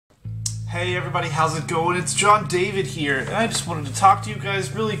Hey everybody, how's it going? It's John David here, and I just wanted to talk to you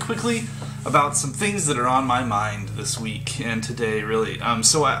guys really quickly about some things that are on my mind this week and today, really.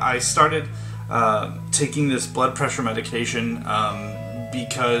 So I started taking this blood pressure medication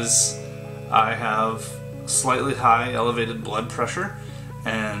because I have slightly high elevated blood pressure,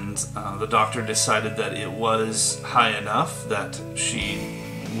 and the doctor decided that it was high enough that she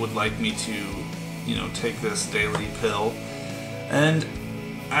would like me to, take this daily pill. And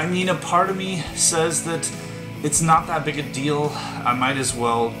I mean, a part of me says that it's not that big a deal. I might as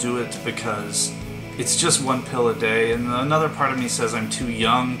well do it because it's just one pill a day. And another part of me says I'm too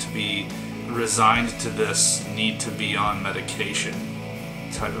young to be resigned to this need to be on medication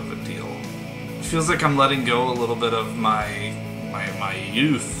type of a deal. It feels like I'm letting go a little bit of my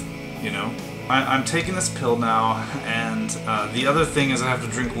youth, I'm taking this pill now, and the other thing is I have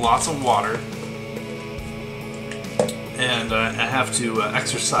to drink lots of water. And I have to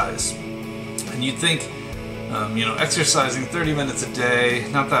exercise. And you'd think, exercising 30 minutes a day,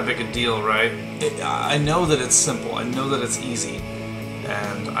 not that big a deal, right? I know that it's simple, I know that it's easy,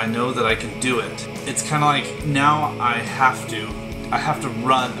 and I know that I can do it. It's kind of like, now I have to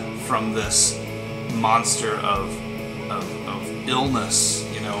run from this monster of illness,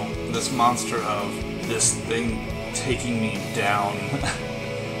 this monster of this thing taking me down.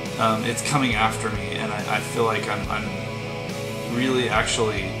 It's coming after me, and I feel like I'm really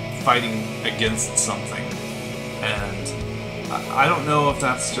actually fighting against something. And I don't know if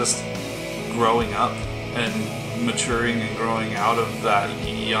that's just growing up and maturing and growing out of that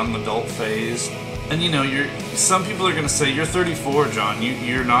young adult phase. And some people are going to say, you're 34, John,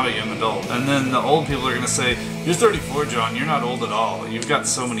 you're not a young adult. And then the old people are going to say, you're 34, John, you're not old at all. You've got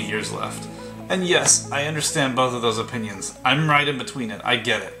so many years left. And yes, I understand both of those opinions. I'm right in between it. I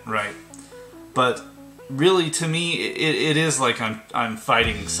get it, right? But really, to me, it is like I'm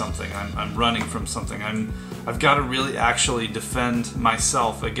fighting something. I'm running from something. I've got to really actually defend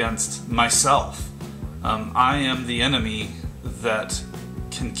myself against myself. I am the enemy that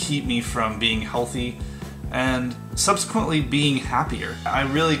can keep me from being healthy and subsequently being happier. I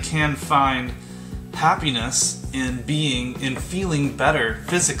really can find happiness in feeling better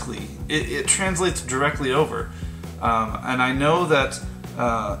physically. It translates directly over. And I know that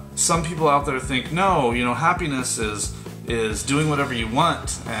some people out there think, no, happiness is doing whatever you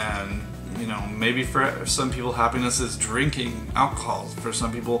want, and maybe for some people happiness is drinking alcohol. For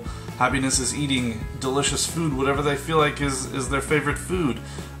some people happiness is eating delicious food, whatever they feel like is their favorite food,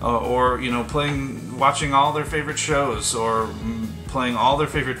 or watching all their favorite shows, or playing all their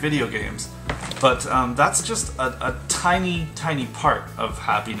favorite video games. But that's just a tiny part of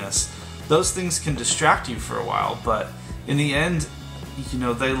happiness. Those things can distract you for a while, but in the end,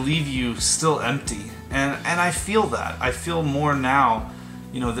 they leave you still empty. And I feel that. I feel more now,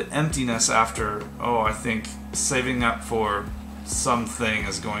 the emptiness after, I think saving up for something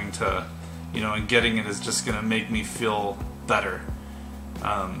is going to, and getting it is just going to make me feel better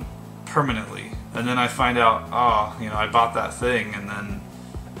permanently. And then I find out, I bought that thing, and then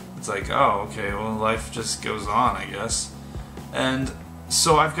it's like, okay, well, life just goes on, I guess. And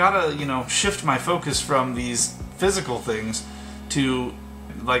so I've got to, shift my focus from these physical things to,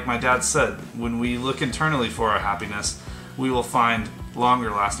 like my dad said, when we look internally for our happiness, we will find longer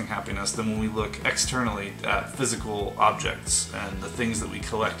lasting happiness than when we look externally at physical objects and the things that we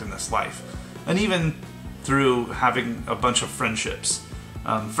collect in this life. And even through having a bunch of friendships.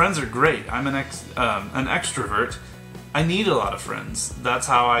 Friends are great. I'm an extrovert. I need a lot of friends. That's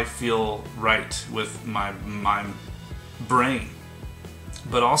how I feel right with my brain.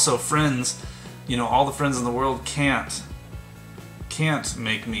 But also friends, all the friends in the world can't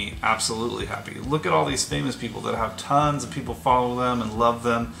make me absolutely happy. Look at all these famous people that have tons of people follow them and love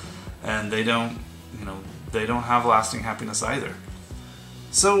them, and they don't have lasting happiness either.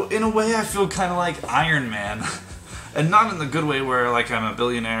 So in a way, I feel kind of like Iron Man. And not in the good way where like I'm a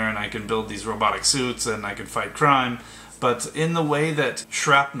billionaire and I can build these robotic suits and I can fight crime, but in the way that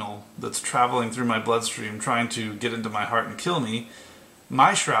shrapnel that's traveling through my bloodstream trying to get into my heart and kill me,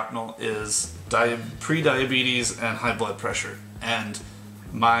 my shrapnel is pre-diabetes and high blood pressure. And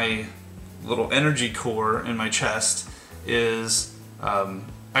my little energy core in my chest is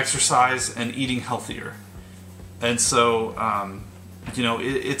exercise and eating healthier. And so,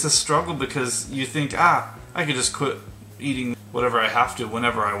 it's a struggle because you think, I could just quit eating whatever I have to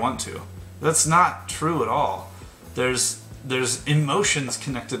whenever I want to. That's not true at all. There's emotions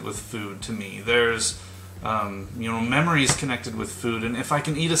connected with food to me. There's memories connected with food, and if I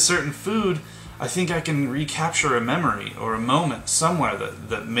can eat a certain food, I think I can recapture a memory or a moment somewhere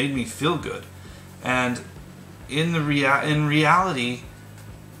that made me feel good. And in reality,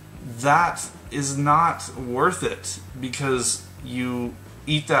 that is not worth it, because you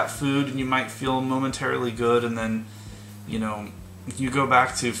eat that food and you might feel momentarily good, and then, you know, you go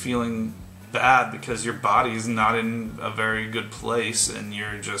back to feeling bad because your body is not in a very good place and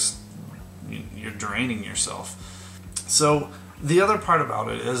you're draining yourself. So the other part about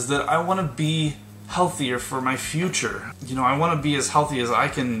it is that I want to be healthier for my future. You know, I want to be as healthy as I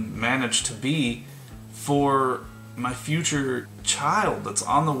can manage to be for my future child that's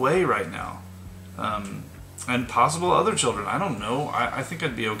on the way right now. And possible other children. I don't know. I think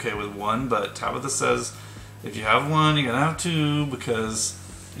I'd be okay with one, but Tabitha says if you have one, you're gonna have two, because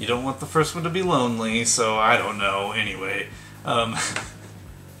you don't want the first one to be lonely, so I don't know. Anyway. Oh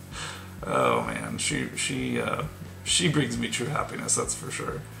man, she brings me true happiness, that's for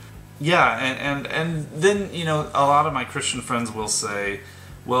sure. Yeah, and then, you know, a lot of my Christian friends will say,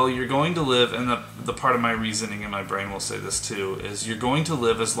 well, you're going to live, and the part of my reasoning in my brain will say this too, is you're going to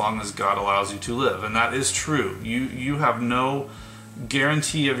live as long as God allows you to live. And that is true. You have no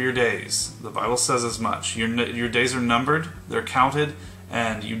guarantee of your days. The Bible says as much. Your days are numbered, they're counted,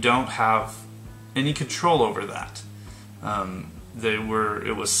 and you don't have any control over that.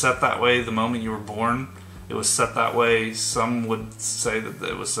 It was set that way the moment you were born. It was set that way. Some would say that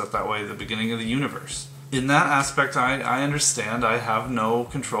it was set that way at the beginning of the universe. In that aspect, I understand. I have no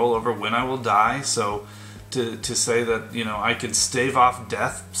control over when I will die, so to say that, you know, I could stave off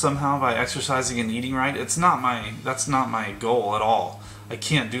death somehow by exercising and eating right, that's not my goal at all. I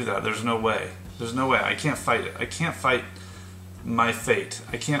can't do that. There's no way. There's no way. I can't fight it. I can't fight my fate.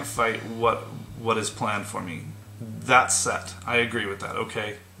 I can't fight what is planned for me. That's set. I agree with that.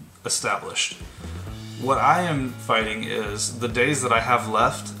 Okay, established. What I am fighting is the days that I have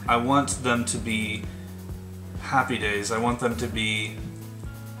left. I want them to be happy days. I want them to be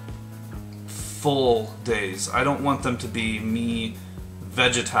full days. I don't want them to be me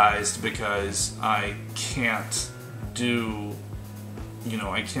vegetized because I can't do, you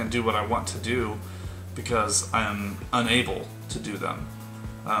know, I can't do what I want to do because I'm unable to do them.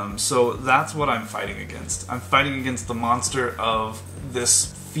 So that's what I'm fighting against. I'm fighting against the monster of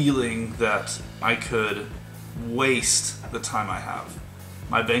this feeling that I could waste the time I have.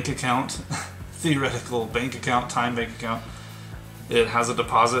 My bank account, theoretical bank account, time bank account, it has a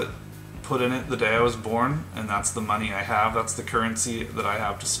deposit put in it the day I was born, and that's the money I have, that's the currency that I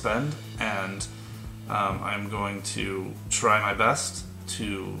have to spend, and I'm going to try my best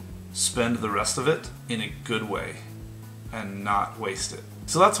to spend the rest of it in a good way and not waste it.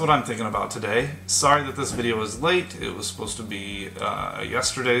 So that's what I'm thinking about today. Sorry that this video is late. It was supposed to be a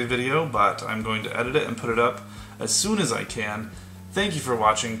yesterday video, but I'm going to edit it and put it up as soon as I can. Thank you for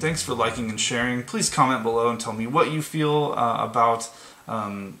watching. Thanks for liking and sharing. Please comment below and tell me what you feel about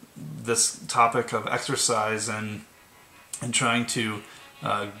this topic of exercise and trying to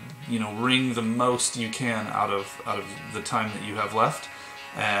you know, wring the most you can out of the time that you have left.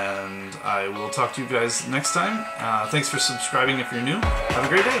 And I will talk to you guys next time. Thanks for subscribing if you're new. Have a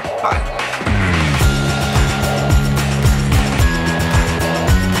great day. Bye.